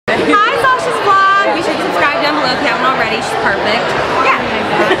she's perfect. Yeah.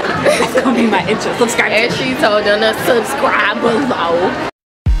 That's gonna be my intro. Subscribe. And she told them to subscribe below.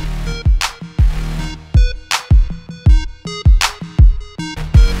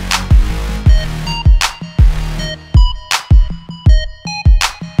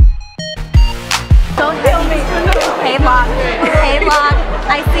 Hey vlog. Hey vlog.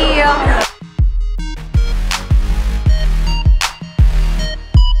 I see you.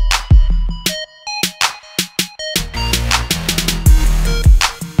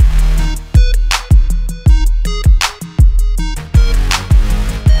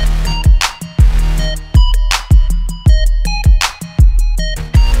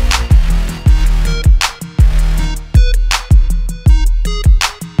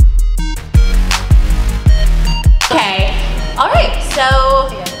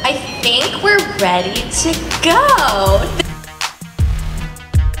 I think we're ready to go.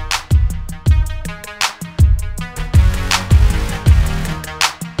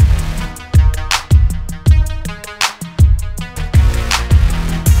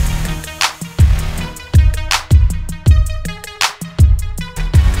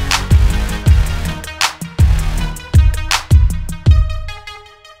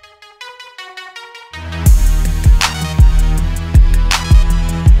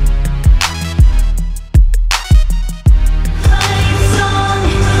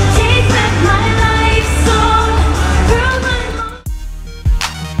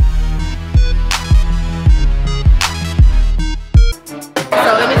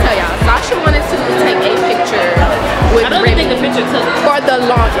 For the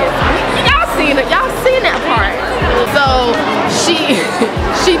longest. Y'all seen that part. So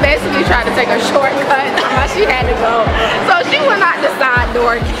she basically tried to take a shortcut how she had to go. So she went out the side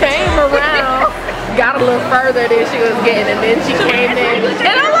door, came around, got a little further than she was getting, and then she came in.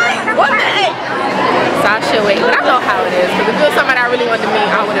 And I'm like, what the heck? Sasha, wait, but I know how it is. Because if it was somebody I really wanted to meet,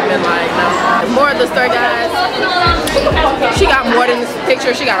 I would have been like, no. More of the story, guys. She got more than this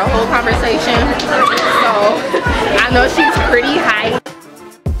picture. She got a whole conversation. So I know she's pretty hyped.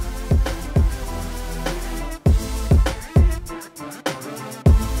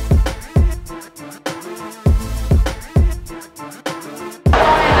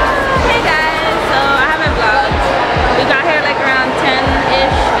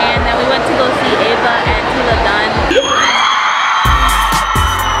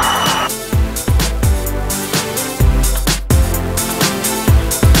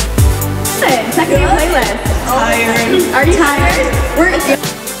 Are you tired? We're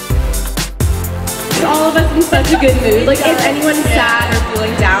all of us in such a good mood. Like, if anyone's sad or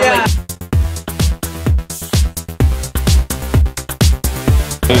feeling down, like.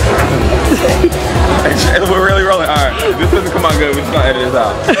 We're really rolling. Alright, this doesn't come out good. We're just gonna edit this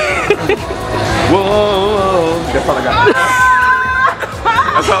out. Whoa. That's all I got.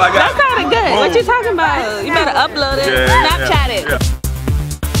 That's all I got. That sounded good. Whoa. What you talking about? You better upload it. Yeah, Snapchat it. Yeah.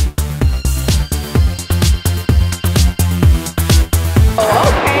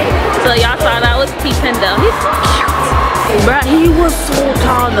 Okay. So y'all saw that was T-Pendo. He's so cute. Bruh, he was so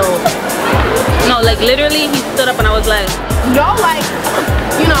tall though. No, like literally he stood up and I was like, y'all like,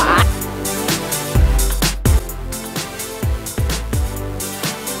 you know,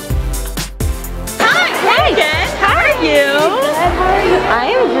 Hey Jen, how are you? I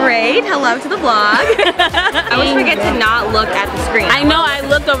am great. Hello to the vlog. I always forget to not look at the screen. I know, I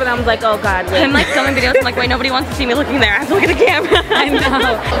looked over and I was like, oh god. Wait. I'm like filming videos, I'm like, wait, nobody wants to see me looking there. I have to look at the camera. I know.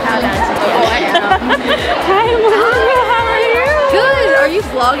 oh, I am. Hi Maria, how are you? Good. Are you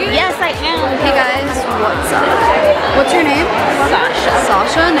vlogging? Yes, I am. Hey guys, what's up? What's your name? Sasha.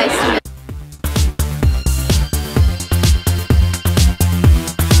 Sasha, nice to meet you.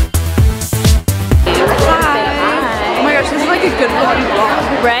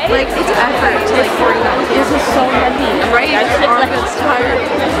 Right? Like, it's effort to like 40 minutes. This is so heavy. Right? I Your arm gets tired.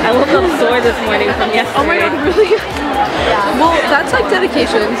 I woke up sore this morning from yesterday. Oh my god, really? Yeah. Well, that's like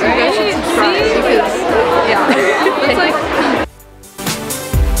dedication, so you guys should subscribe because, yeah. It's like...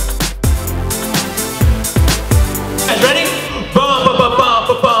 Ready? Bum, bum, bum, bum,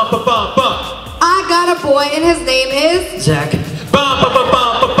 bum, bum, bum, bum. I got a boy and his name is Zach. Bum, bum, bum,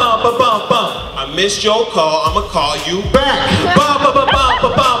 bum, bum, bum, bum, bum. I missed your call, I'ma call you back. Bum, bum, bum, bum,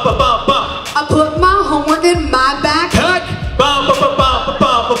 bum, bum, bum, bum. I put my homework in my back. Cut. Bum, bum, bum, bum,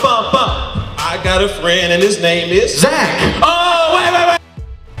 bum, bum, bum. I got a friend and his name is Zach. Oh, wait, wait, wait.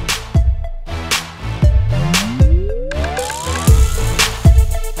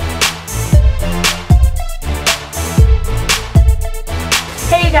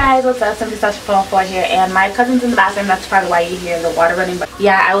 Hey guys, what's up? SimplySasha414 here, and my cousin's in the bathroom. That's probably why you hear the water running. But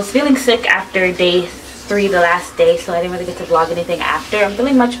yeah, I was feeling sick after day 3 the last day, so I didn't really get to vlog anything after. I'm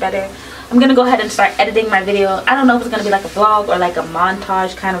feeling much better. I'm gonna go ahead and start editing my video. I don't know if it's gonna be like a vlog or like a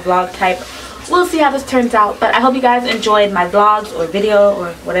montage kind of vlog type. We'll see how this turns out, but I hope you guys enjoyed my vlogs or video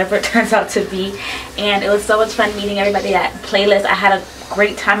or whatever it turns out to be. And it was so much fun meeting everybody at Playlist. I had a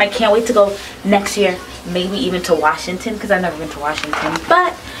great time. I can't wait to go next year, maybe even to Washington, because I've never been to Washington.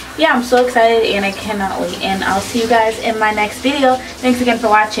 But yeah, I'm so excited and I cannot wait, and I'll see you guys in my next video. Thanks again for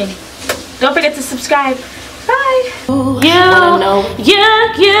watching. Don't forget to subscribe. Bye. You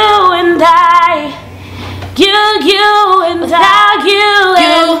and I, you and I, you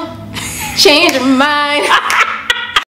change your mind.